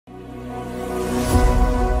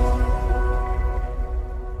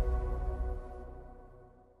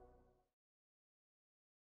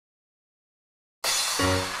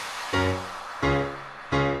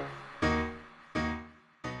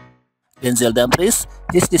Denzel Dumfries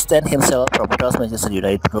has distanced himself from cross Manchester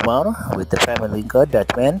United rumor with the family link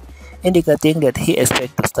that man, indicating that he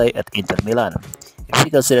expects to stay at Inter Milan. If he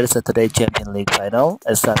considers Saturday's Champions League final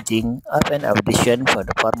as something of an audition for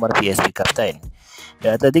the former PSV captain. The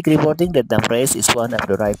Athletic reporting that Dumfries is one of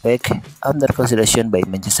the right back under consideration by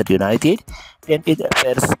Manchester United, then it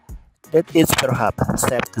appears that it's perhaps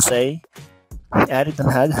safe to say Erik ten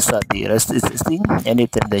Hag sought the resisting any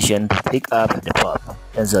temptation to pick up the pop,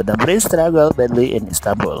 and so Dumfries struggled badly in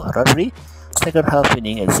Istanbul. Rodri, second half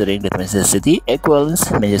winning ensuring that Manchester City equals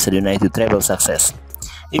Manchester United treble success.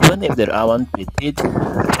 Even if their own pit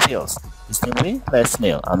reveals distinctly less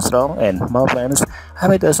Neil Armstrong and more plans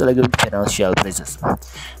amid us legitimate financial praises.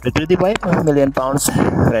 The £25 million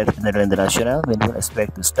Red International will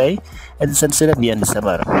expect to stay at the San beyond the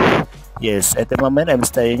summer. Yes, at the moment I'm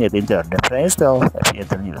staying at Inter, the price still at the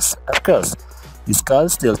Inter News. Of course, this call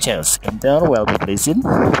still changes. Inter will be placing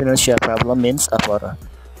financial problem means for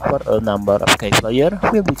a number of key players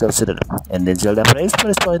will be considered, and Denzel Dumfries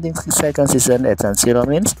corresponding to second season at San Siro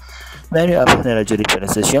means many of Nerazzurri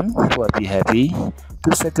organization will be happy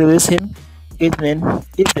to sacrifice him. It means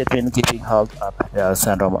keeping hold of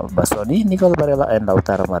Alessandro Bastoni, Nicolo Barella, and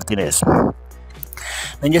Lautaro Martinez.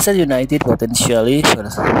 Manchester United potentially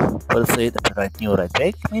pursued a right new right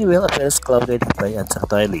back, meanwhile appears clouded by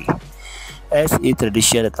uncertainty. As is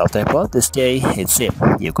tradition at Old Trafford, this day it seemed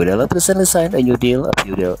Iguodala recently signed a new deal. A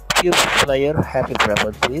few players have been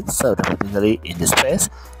rumored with, so dramatically in the space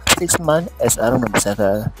of 6 months as Aaron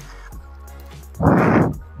Wan-Bissaka.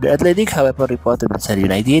 The Athletic, however, reported Manchester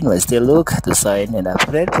United will still look to sign and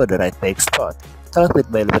upgrade for the right back spot. Talk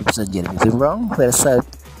with by Leverkusen Jeremy Frimpong were said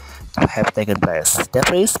to have taken place.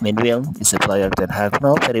 Dumfries, meanwhile, is a player that has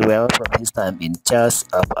known very well from his time in charge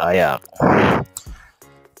of Ajax.